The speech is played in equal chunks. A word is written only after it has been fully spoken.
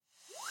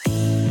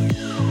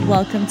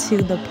welcome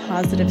to the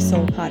Positive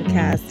Soul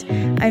Podcast.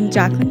 I'm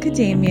Jacqueline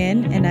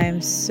Kadamian, and I'm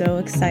so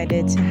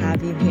excited to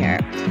have you here.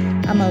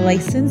 I'm a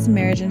licensed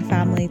marriage and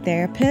family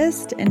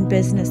therapist and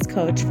business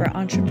coach for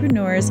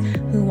entrepreneurs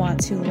who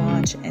want to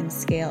launch and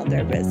scale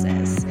their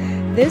business.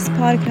 This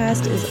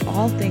podcast is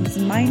all things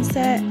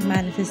mindset,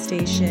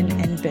 manifestation,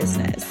 and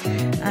business.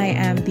 I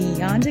am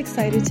beyond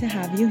excited to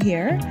have you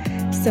here,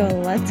 so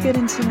let's get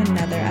into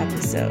another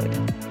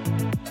episode.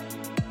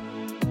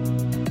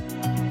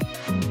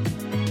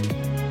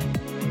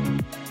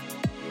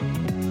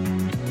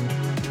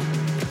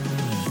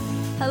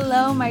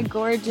 Hello, my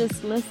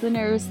gorgeous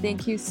listeners.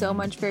 Thank you so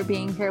much for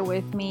being here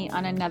with me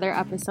on another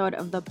episode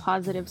of the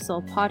Positive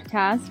Soul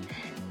Podcast.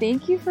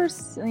 Thank you for,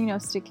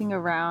 sticking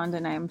around,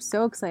 and I'm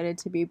so excited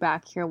to be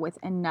back here with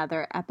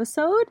another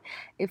episode.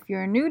 If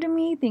you're new to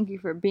me, thank you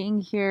for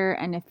being here,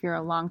 and if you're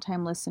a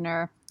longtime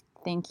listener,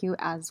 thank you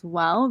as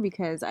well,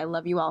 because I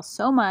love you all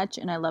so much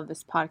and I love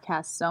this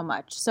podcast so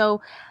much. So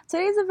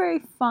today's a very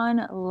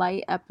fun,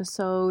 light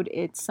episode.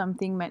 It's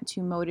something meant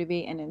to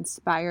motivate and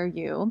inspire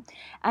you.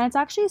 And it's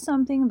actually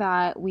something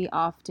that we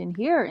often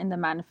hear in the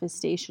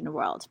manifestation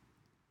world.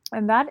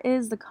 And that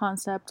is the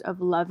concept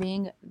of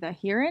loving the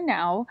here and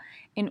now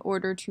in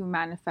order to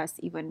manifest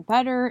even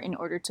better, in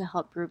order to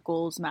help your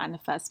goals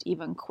manifest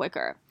even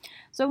quicker.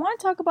 So I want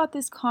to talk about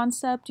this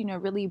concept,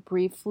 really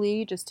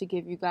briefly, just to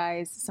give you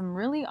guys some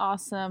really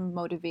awesome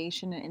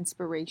motivation and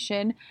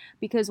inspiration,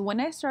 because when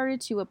I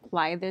started to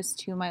apply this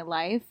to my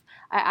life,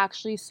 I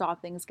actually saw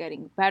things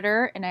getting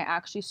better and I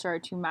actually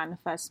started to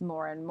manifest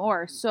more and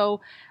more. So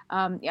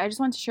I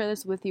just want to share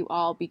this with you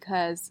all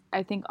because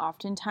I think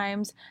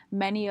oftentimes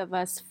many of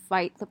us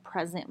fight the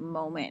present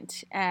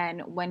moment.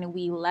 And when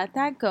we let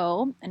that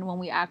go and when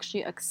we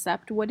actually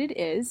accept what it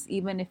is,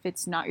 even if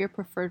it's not your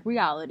preferred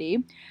reality,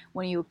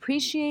 when you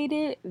appreciate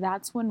it,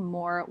 that's when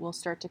more will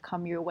start to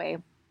come your way.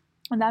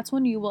 And that's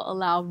when you will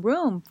allow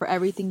room for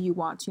everything you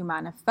want to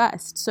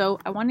manifest. So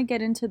I want to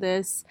get into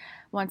this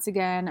once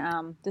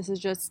again. This is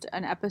just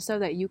an episode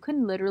that you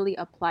can literally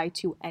apply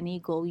to any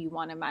goal you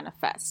want to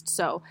manifest.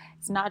 So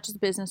it's not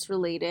just business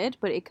related,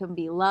 but it can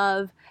be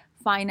love,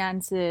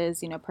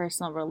 finances,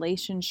 personal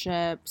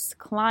relationships,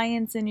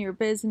 clients in your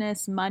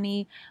business,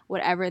 money,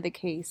 whatever the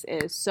case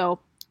is.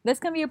 So this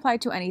can be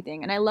applied to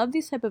anything. And I love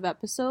these type of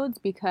episodes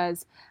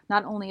because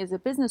not only is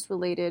it business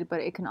related, but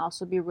it can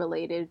also be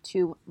related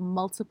to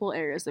multiple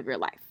areas of your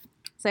life.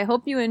 So I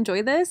hope you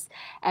enjoy this.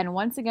 And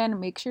once again,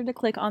 make sure to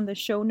click on the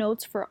show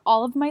notes for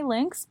all of my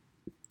links.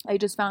 I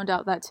just found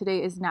out that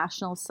today is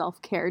National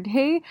Self-Care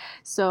Day.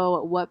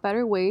 So what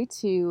better way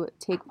to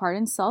take part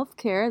in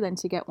self-care than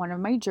to get one of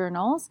my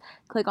journals?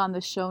 Click on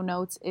the show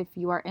notes if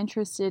you are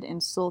interested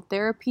in Soul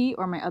Therapy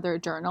or my other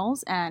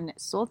journals. And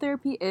Soul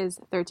Therapy is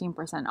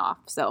 13% off.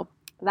 So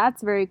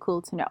that's very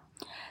cool to know.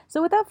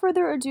 So without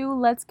further ado,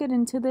 let's get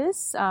into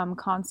this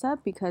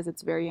concept because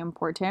it's very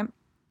important.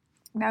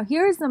 Now,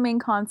 here's the main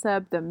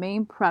concept, the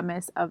main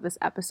premise of this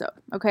episode,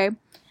 okay?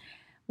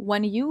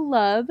 When you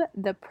love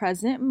the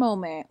present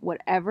moment,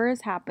 whatever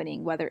is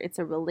happening, whether it's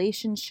a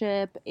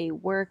relationship, a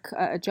work,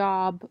 a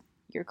job,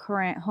 your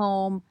current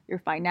home, your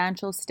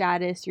financial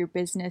status, your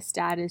business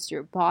status,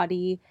 your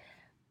body,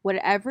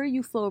 whatever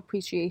you flow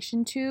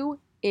appreciation to,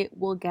 it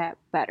will get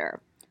better.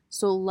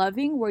 So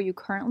loving where you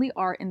currently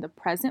are in the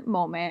present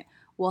moment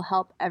will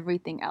help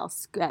everything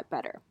else get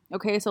better.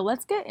 Okay, so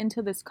let's get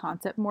into this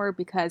concept more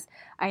because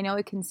I know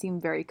it can seem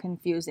very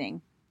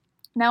confusing.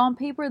 Now, on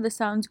paper, this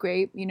sounds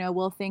great.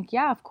 We'll think,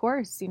 yeah, of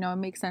course, it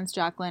makes sense,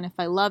 Jacqueline. If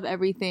I love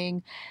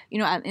everything,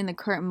 in the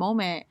current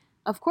moment,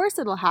 of course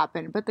it'll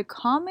happen. But the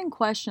common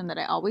question that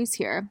I always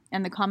hear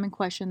and the common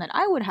question that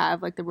I would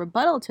have, like the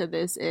rebuttal to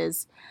this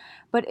is,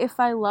 but if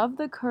I love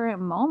the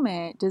current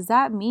moment, does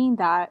that mean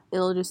that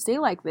it'll just stay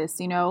like this?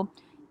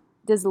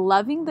 Does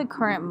loving the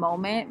current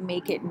moment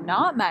make it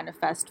not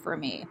manifest for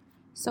me?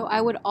 So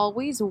I would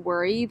always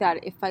worry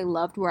that if I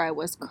loved where I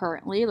was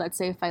currently, let's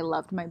say if I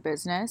loved my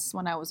business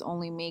when I was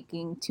only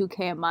making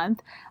 $2,000 a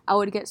month, I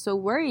would get so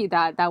worried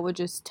that that would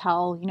just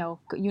tell,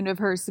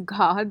 universe,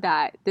 God,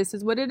 that this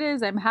is what it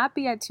is. I'm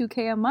happy at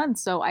 $2,000 a month,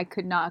 so I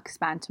could not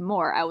expand to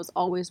more. I was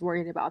always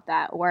worried about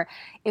that. Or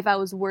if I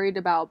was worried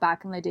about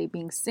back in the day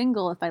being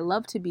single, if I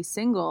love to be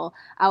single,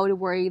 I would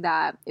worry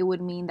that it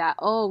would mean that,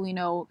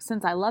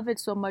 since I love it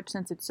so much,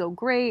 since it's so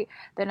great,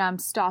 then I'm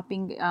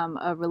stopping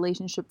a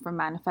relationship from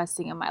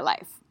manifesting in my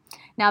life.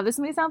 Now, this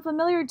may sound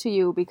familiar to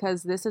you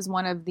because this is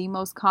one of the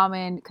most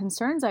common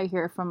concerns I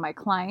hear from my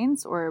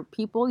clients or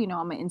people,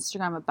 on my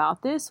Instagram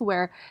about this,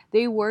 where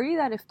they worry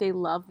that if they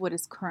love what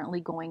is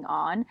currently going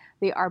on,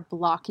 they are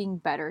blocking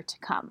better to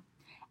come.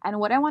 And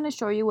what I want to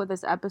show you with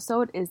this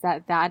episode is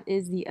that that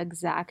is the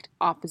exact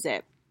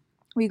opposite.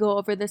 We go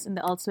over this in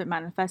the Ultimate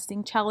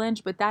Manifesting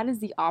Challenge, but that is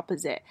the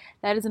opposite.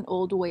 That is an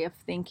old way of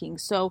thinking.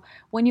 So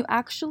when you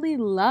actually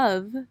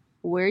love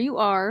where you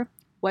are,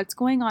 what's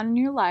going on in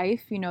your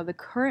life, the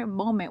current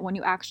moment, when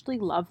you actually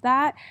love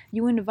that,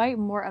 you invite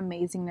more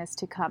amazingness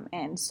to come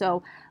in.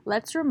 So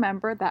let's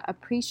remember that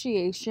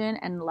appreciation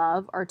and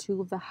love are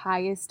two of the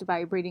highest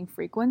vibrating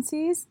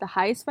frequencies, the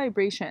highest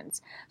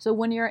vibrations. So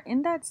when you're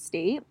in that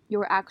state,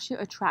 you're actually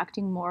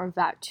attracting more of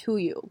that to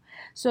you.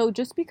 So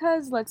just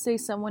because, let's say,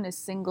 someone is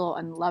single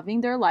and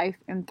loving their life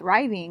and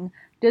thriving,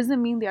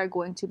 doesn't mean they are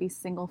going to be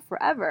single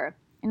forever.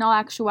 In all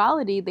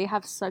actuality, they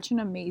have such an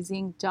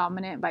amazing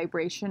dominant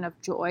vibration of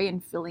joy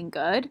and feeling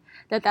good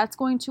that that's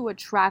going to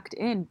attract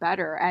in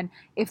better. And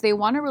if they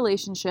want a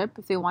relationship,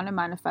 if they want to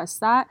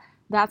manifest that,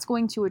 that's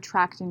going to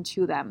attract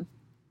into them.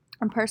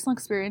 From personal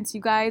experience,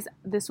 you guys,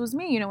 this was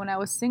me. When I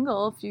was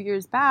single a few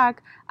years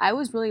back, I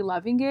was really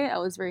loving it. I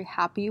was very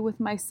happy with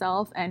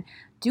myself. And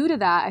due to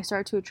that, I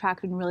started to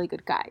attract in really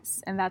good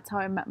guys. And that's how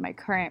I met my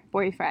current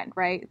boyfriend,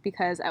 right?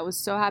 Because I was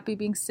so happy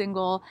being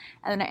single.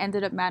 And then I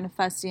ended up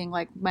manifesting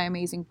like my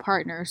amazing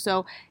partner.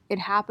 So it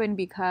happened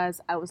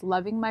because I was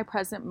loving my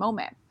present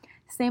moment.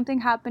 Same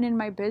thing happened in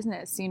my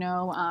business.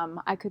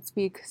 I could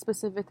speak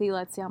specifically,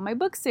 let's say, on my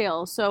book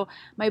sales. So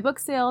my book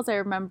sales, I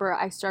remember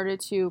I started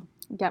to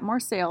get more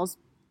sales.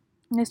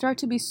 And I started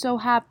to be so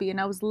happy and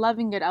I was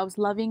loving it. I was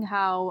loving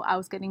how I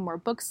was getting more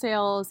book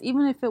sales,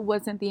 even if it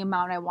wasn't the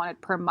amount I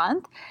wanted per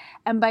month.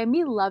 And by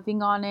me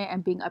loving on it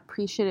and being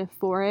appreciative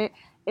for it,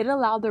 it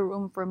allowed the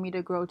room for me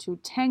to grow to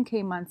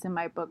 10K months in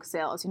my book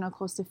sales,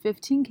 close to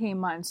 15K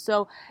months.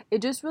 So it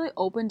just really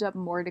opened up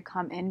more to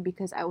come in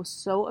because I was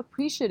so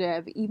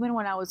appreciative, even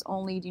when I was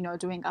only,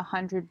 doing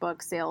 100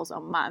 book sales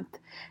a month.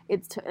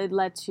 It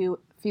led to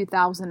few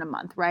thousand a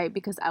month, right?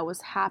 Because I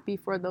was happy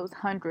for those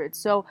hundreds.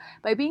 So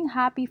by being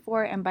happy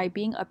for it and by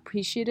being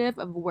appreciative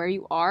of where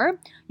you are,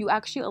 you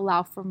actually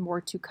allow for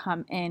more to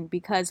come in,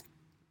 because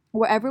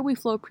wherever we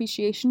flow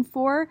appreciation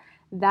for,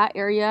 that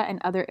area and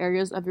other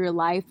areas of your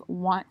life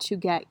want to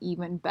get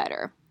even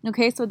better.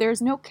 Okay, so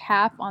there's no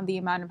cap on the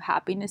amount of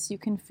happiness you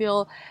can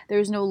feel.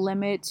 There's no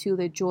limit to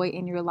the joy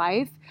in your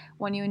life.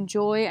 When you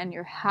enjoy and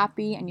you're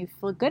happy and you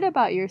feel good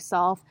about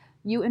yourself,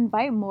 you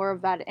invite more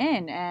of that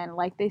in. And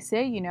like they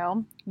say,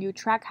 you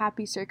attract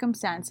happy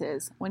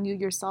circumstances when you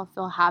yourself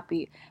feel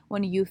happy,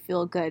 when you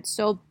feel good.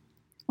 So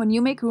when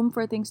you make room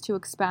for things to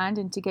expand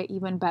and to get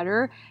even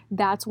better,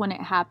 that's when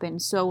it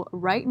happens. So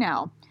right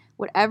now,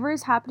 whatever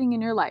is happening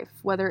in your life,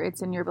 whether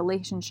it's in your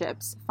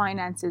relationships,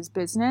 finances,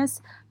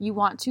 business, you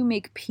want to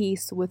make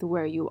peace with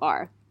where you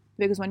are.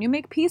 Because when you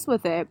make peace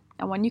with it,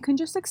 and when you can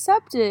just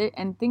accept it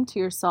and think to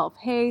yourself,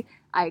 hey,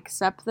 I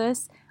accept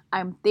this,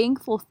 I'm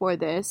thankful for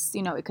this,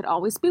 it could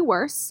always be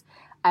worse.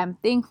 I'm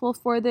thankful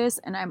for this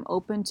and I'm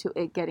open to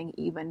it getting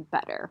even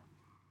better.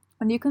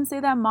 When you can say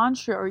that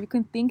mantra or you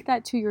can think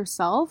that to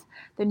yourself,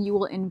 then you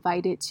will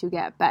invite it to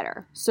get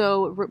better.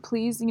 So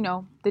please,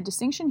 the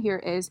distinction here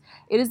is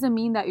it doesn't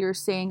mean that you're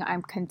saying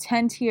I'm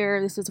content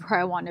here, this is where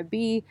I want to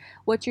be.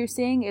 What you're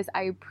saying is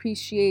I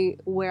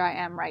appreciate where I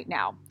am right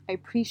now. I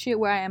appreciate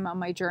where I am on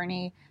my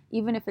journey,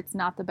 even if it's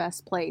not the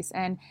best place.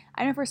 And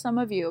I know for some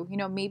of you,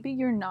 maybe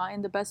you're not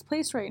in the best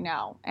place right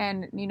now.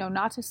 And,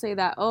 not to say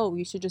that, oh,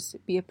 you should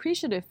just be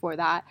appreciative for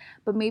that,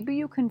 but maybe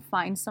you can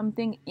find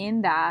something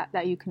in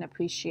that you can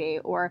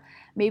appreciate, or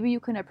maybe you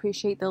can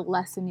appreciate the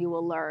lesson you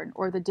will learn,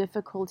 or the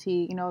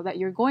difficulty, that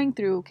you're going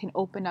through can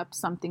open up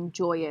something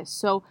joyous.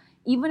 So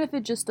even if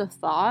it's just a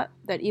thought,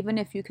 that even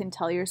if you can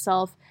tell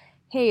yourself,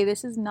 hey,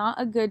 this is not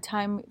a good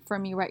time for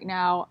me right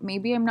now,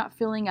 maybe I'm not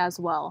feeling as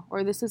well,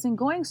 or this isn't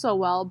going so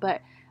well,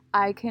 but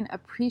I can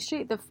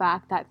appreciate the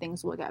fact that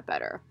things will get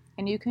better.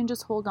 And you can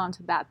just hold on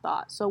to that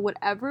thought. So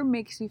whatever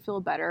makes you feel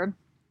better,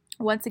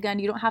 once again,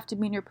 you don't have to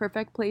be in your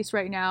perfect place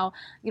right now.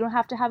 You don't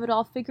have to have it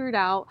all figured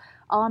out.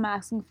 All I'm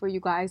asking for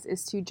you guys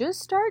is to just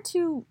start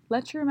to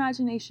let your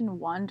imagination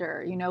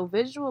wander,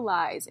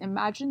 visualize,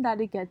 imagine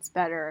that it gets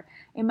better.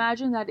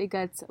 Imagine that it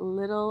gets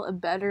little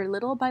better,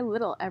 little by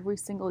little every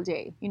single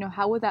day.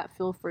 How would that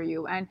feel for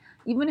you? And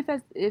even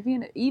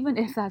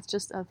if that's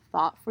just a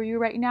thought for you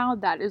right now,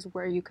 that is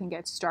where you can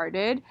get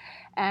started.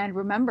 And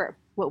remember,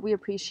 what we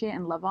appreciate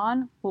and love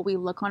on, what we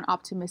look on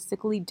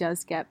optimistically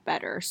does get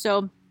better.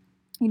 So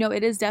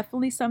it is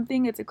definitely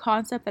something, it's a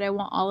concept that I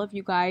want all of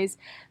you guys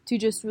to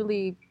just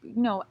really,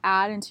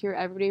 add into your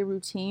everyday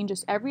routine,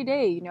 just every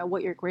day,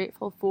 what you're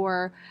grateful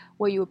for,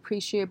 what you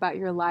appreciate about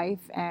your life.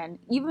 And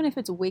even if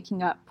it's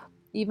waking up,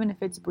 even if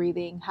it's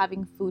breathing,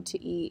 having food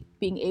to eat,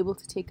 being able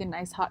to take a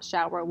nice hot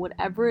shower,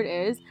 whatever it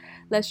is,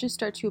 let's just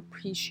start to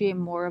appreciate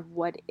more of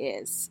what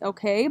is,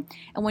 okay?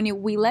 And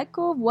when we let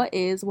go of what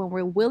is, when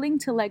we're willing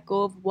to let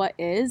go of what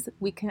is,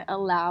 we can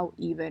allow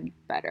even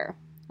better.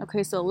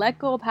 Okay, so let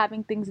go of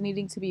having things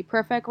needing to be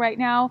perfect right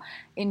now.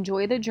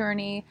 Enjoy the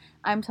journey.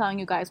 I'm telling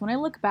you guys, when I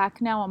look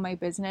back now on my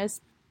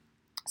business,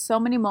 so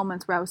many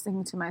moments where I was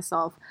thinking to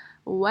myself,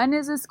 when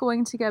is this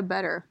going to get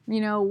better?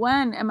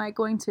 When am I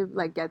going to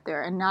get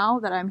there? And now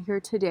that I'm here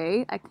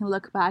today, I can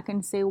look back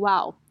and say,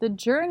 wow, the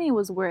journey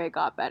was where it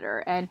got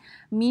better. And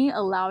me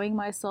allowing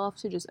myself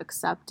to just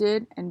accept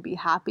it and be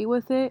happy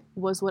with it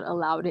was what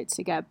allowed it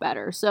to get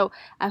better. So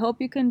I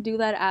hope you can do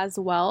that as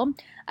well.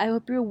 I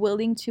hope you're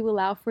willing to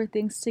allow for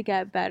things to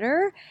get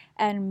better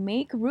and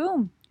make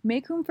room.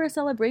 Make room for a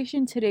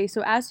celebration today.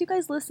 So, as you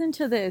guys listen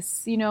to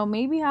this,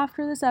 maybe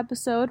after this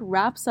episode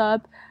wraps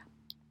up,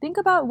 think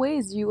about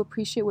ways you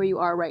appreciate where you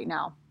are right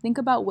now. Think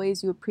about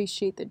ways you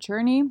appreciate the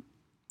journey,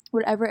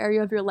 whatever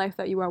area of your life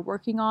that you are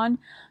working on.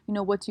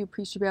 What do you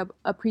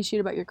appreciate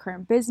about your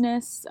current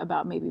business,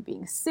 about maybe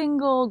being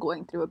single,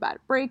 going through a bad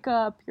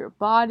breakup, your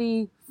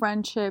body,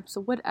 friendships,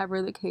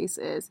 whatever the case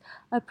is.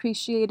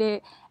 Appreciate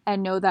it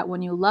and know that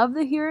when you love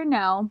the here and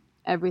now,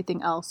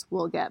 everything else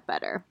will get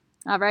better.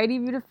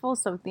 Alrighty, beautiful.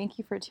 So thank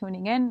you for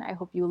tuning in. I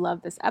hope you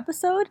love this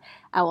episode.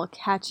 I will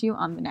catch you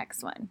on the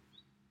next one.